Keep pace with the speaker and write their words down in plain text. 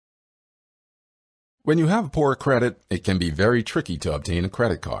When you have poor credit, it can be very tricky to obtain a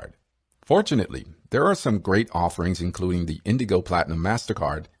credit card. Fortunately, there are some great offerings including the Indigo Platinum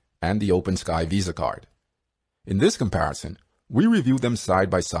Mastercard and the OpenSky Visa card. In this comparison, we review them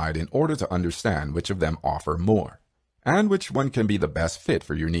side by side in order to understand which of them offer more, and which one can be the best fit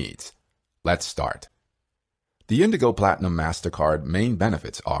for your needs. Let's start. The Indigo Platinum Mastercard main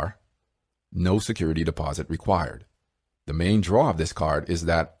benefits are: no security deposit required. The main draw of this card is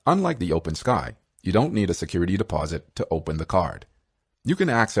that, unlike the OpenSky, you don't need a security deposit to open the card. You can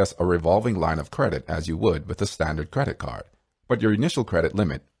access a revolving line of credit as you would with a standard credit card, but your initial credit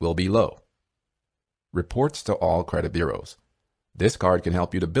limit will be low. Reports to all credit bureaus. This card can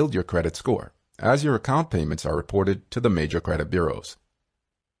help you to build your credit score, as your account payments are reported to the major credit bureaus.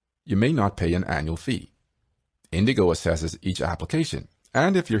 You may not pay an annual fee. Indigo assesses each application,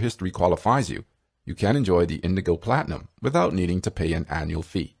 and if your history qualifies you, you can enjoy the Indigo Platinum without needing to pay an annual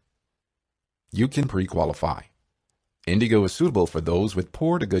fee. You can pre-qualify. Indigo is suitable for those with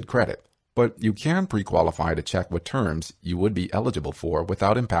poor to good credit, but you can pre-qualify to check what terms you would be eligible for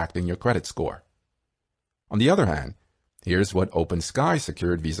without impacting your credit score. On the other hand, here's what OpenSky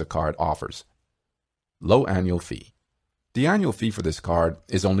Secured Visa Card offers. Low annual fee. The annual fee for this card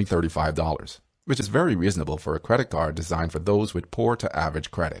is only $35, which is very reasonable for a credit card designed for those with poor to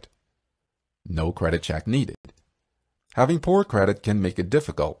average credit. No credit check needed. Having poor credit can make it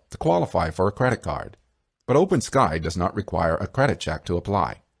difficult to qualify for a credit card, but OpenSky does not require a credit check to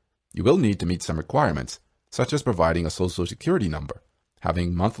apply. You will need to meet some requirements, such as providing a social security number,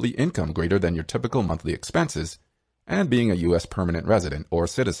 having monthly income greater than your typical monthly expenses, and being a U.S. permanent resident or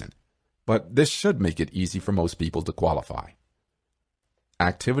citizen. But this should make it easy for most people to qualify.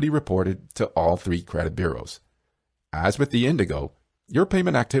 Activity reported to all 3 credit bureaus. As with the Indigo, your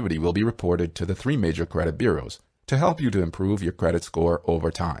payment activity will be reported to the 3 major credit bureaus to help you to improve your credit score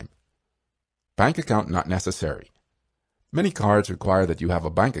over time. Bank account not necessary. Many cards require that you have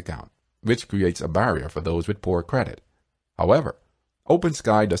a bank account, which creates a barrier for those with poor credit. However,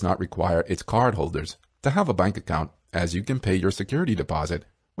 OpenSky does not require its cardholders to have a bank account, as you can pay your security deposit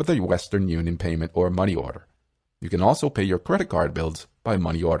with a Western Union payment or money order. You can also pay your credit card bills by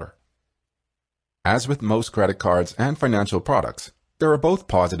money order. As with most credit cards and financial products, there are both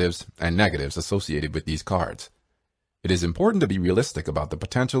positives and negatives associated with these cards. It is important to be realistic about the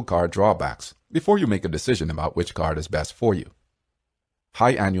potential card drawbacks before you make a decision about which card is best for you.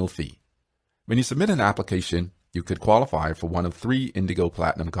 High annual fee. When you submit an application, you could qualify for one of 3 Indigo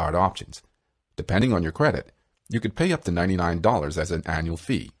Platinum card options. Depending on your credit, you could pay up to $99 as an annual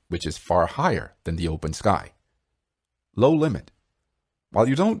fee, which is far higher than the OpenSky. Low limit. While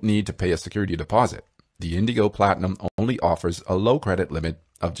you don't need to pay a security deposit, the Indigo Platinum only offers a low credit limit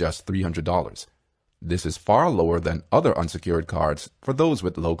of just $300. This is far lower than other unsecured cards for those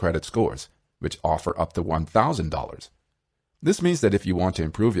with low credit scores, which offer up to $1,000. This means that if you want to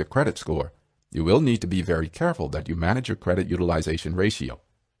improve your credit score, you will need to be very careful that you manage your credit utilization ratio.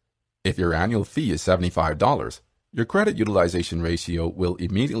 If your annual fee is $75, your credit utilization ratio will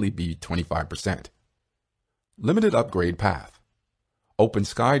immediately be 25%. Limited upgrade path.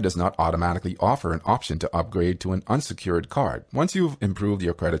 OpenSky does not automatically offer an option to upgrade to an unsecured card once you've improved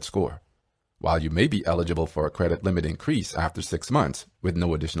your credit score. While you may be eligible for a credit limit increase after 6 months with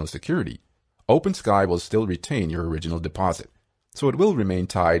no additional security, OpenSky will still retain your original deposit, so it will remain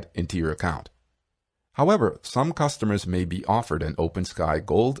tied into your account. However, some customers may be offered an OpenSky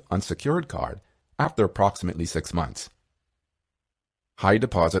Gold unsecured card after approximately 6 months. High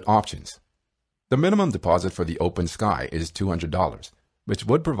deposit options. The minimum deposit for the OpenSky is $200, which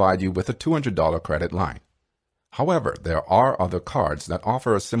would provide you with a $200 credit line. However, there are other cards that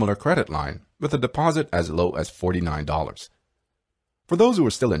offer a similar credit line with a deposit as low as $49. For those who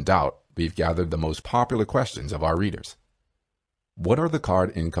are still in doubt, we've gathered the most popular questions of our readers. What are the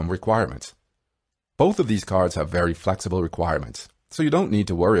card income requirements? Both of these cards have very flexible requirements, so you don't need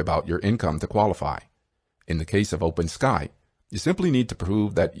to worry about your income to qualify. In the case of OpenSky, you simply need to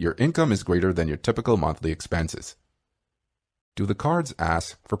prove that your income is greater than your typical monthly expenses. Do the cards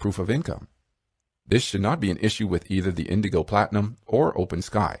ask for proof of income? This should not be an issue with either the Indigo Platinum or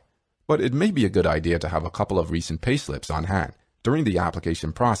OpenSky, but it may be a good idea to have a couple of recent payslips on hand during the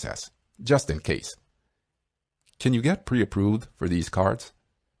application process, just in case. Can you get pre-approved for these cards?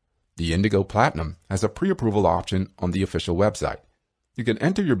 The Indigo Platinum has a pre-approval option on the official website. You can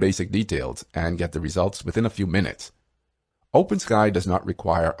enter your basic details and get the results within a few minutes. OpenSky does not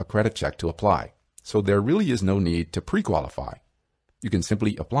require a credit check to apply, so there really is no need to pre-qualify. You can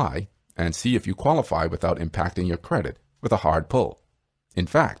simply apply and see if you qualify without impacting your credit with a hard pull. In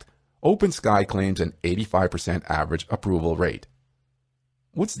fact, OpenSky claims an 85% average approval rate.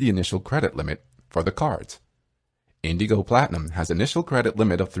 What's the initial credit limit for the cards. Indigo Platinum has initial credit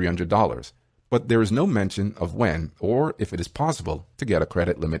limit of $300, but there is no mention of when or if it is possible to get a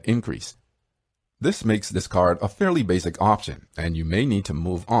credit limit increase. This makes this card a fairly basic option, and you may need to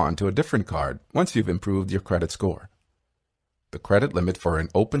move on to a different card once you've improved your credit score. The credit limit for an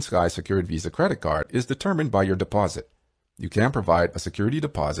OpenSky secured Visa credit card is determined by your deposit. You can provide a security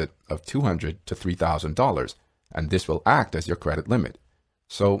deposit of $200 to $3,000, and this will act as your credit limit.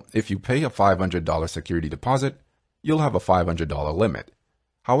 So if you pay a $500 security deposit, you'll have a $500 limit.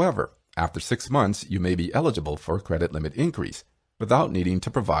 However, after 6 months, you may be eligible for a credit limit increase without needing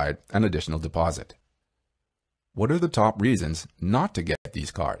to provide an additional deposit. What are the top reasons not to get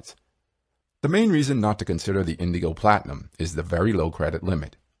these cards? The main reason not to consider the Indigo Platinum is the very low credit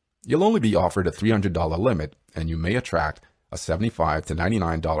limit. You'll only be offered a $300 limit, and you may attract a $75 to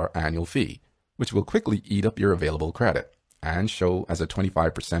 $99 annual fee, which will quickly eat up your available credit and show as a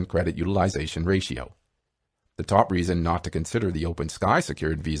 25% credit utilization ratio. The top reason not to consider the OpenSky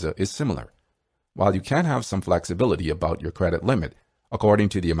secured Visa is similar. While you can have some flexibility about your credit limit according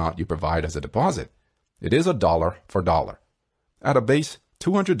to the amount you provide as a deposit, it is a dollar for dollar. At a base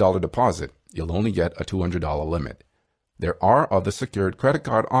 $200 deposit, you'll only get a $200 limit. There are other secured credit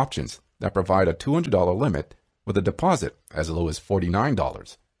card options that provide a $200 limit with a deposit as low as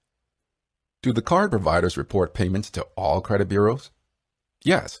 $49. Do the card providers report payments to all credit bureaus?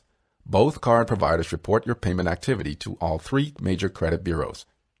 Yes. Both card providers report your payment activity to all 3 major credit bureaus,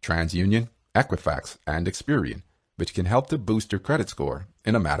 TransUnion, Equifax, and Experian, which can help to boost your credit score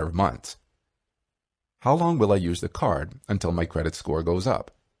in a matter of months. How long will I use the card until my credit score goes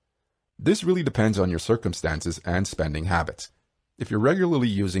up? This really depends on your circumstances and spending habits. If you're regularly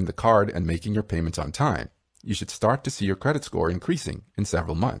using the card and making your payments on time, you should start to see your credit score increasing in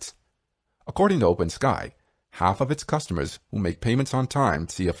several months. According to OpenSky, half of its customers who make payments on time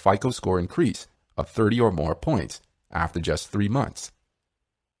see a FICO score increase of 30 or more points after just 3 months.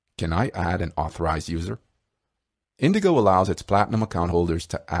 Can I add an authorized user? Indigo allows its Platinum account holders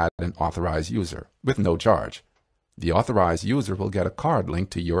to add an authorized user with no charge. The authorized user will get a card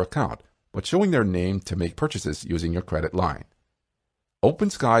linked to your account, but showing their name to make purchases using your credit line.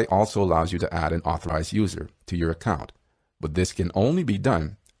 OpenSky also allows you to add an authorized user to your account, but this can only be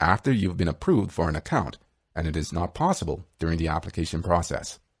done after you've been approved for an account, and it is not possible during the application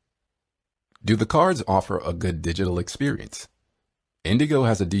process. Do the cards offer a good digital experience? Indigo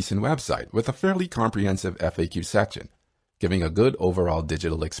has a decent website with a fairly comprehensive FAQ section, giving a good overall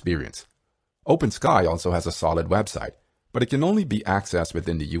digital experience. OpenSky also has a solid website, but it can only be accessed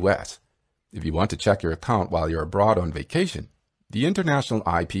within the US. If you want to check your account while you're abroad on vacation, the international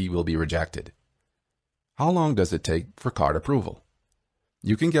IP will be rejected. How long does it take for card approval?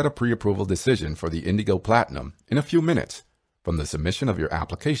 You can get a pre-approval decision for the Indigo Platinum in a few minutes. From the submission of your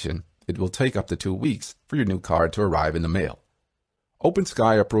application, it will take up to 2 weeks for your new card to arrive in the mail.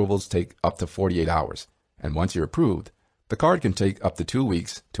 OpenSky approvals take up to 48 hours, and once you're approved, the card can take up to 2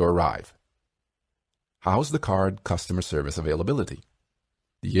 weeks to arrive. How's the card customer service availability?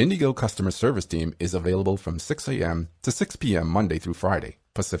 The Indigo customer service team is available from 6 a.m. to 6 p.m. Monday through Friday,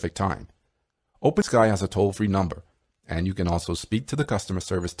 Pacific Time. OpenSky has a toll-free number, and you can also speak to the customer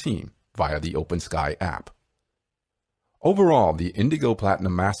service team via the OpenSky app. Overall, the Indigo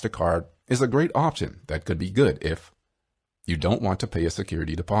Platinum Mastercard is a great option that could be good if you don't want to pay a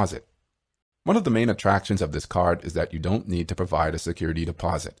security deposit. One of the main attractions of this card is that you don't need to provide a security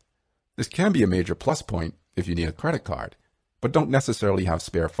deposit. This can be a major plus point if you need a credit card, but don't necessarily have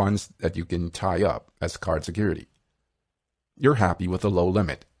spare funds that you can tie up as card security. You're happy with a low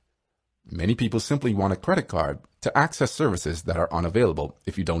limit. Many people simply want a credit card to access services that are unavailable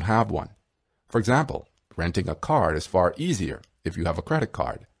if you don't have one. For example, renting a car is far easier if you have a credit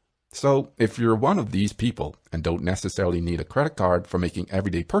card. So if you're one of these people and don't necessarily need a credit card for making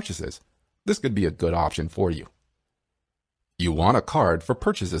everyday purchases, this could be a good option for you. You want a card for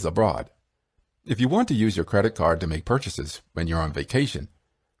purchases abroad. If you want to use your credit card to make purchases when you're on vacation,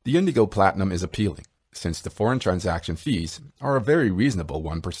 the Indigo Platinum is appealing, since the foreign transaction fees are a very reasonable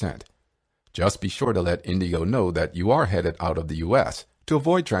 1%. Just be sure to let Indigo know that you are headed out of the US to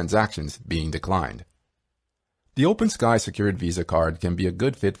avoid transactions being declined. The OpenSky secured Visa card can be a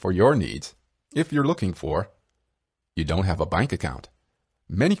good fit for your needs if you're looking for you don't have a bank account.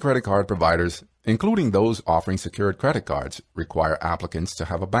 Many credit card providers, including those offering secured credit cards, require applicants to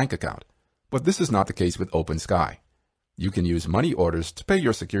have a bank account, but this is not the case with OpenSky. You can use money orders to pay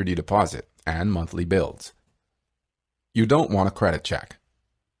your security deposit and monthly bills. You don't want a credit check.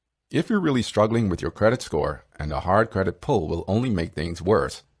 If you're really struggling with your credit score and a hard credit pull will only make things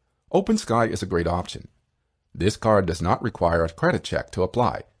worse, OpenSky is a great option. This card does not require a credit check to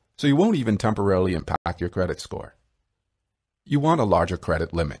apply, so you won't even temporarily impact your credit score. You want a larger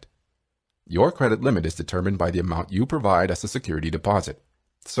credit limit. Your credit limit is determined by the amount you provide as a security deposit.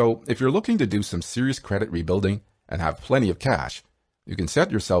 So if you're looking to do some serious credit rebuilding and have plenty of cash, you can set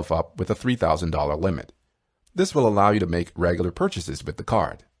yourself up with a $3,000 limit. This will allow you to make regular purchases with the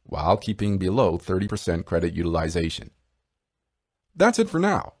card while keeping below 30% credit utilization. That's it for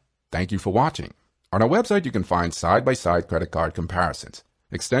now. Thank you for watching. On our website, you can find side-by-side credit card comparisons,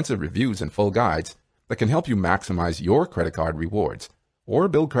 extensive reviews, and full guides that can help you maximize your credit card rewards or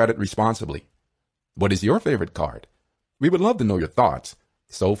build credit responsibly. What is your favorite card? We would love to know your thoughts,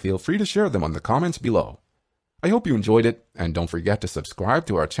 so feel free to share them on the comments below. I hope you enjoyed it, and don't forget to subscribe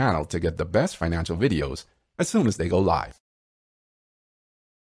to our channel to get the best financial videos as soon as they go live.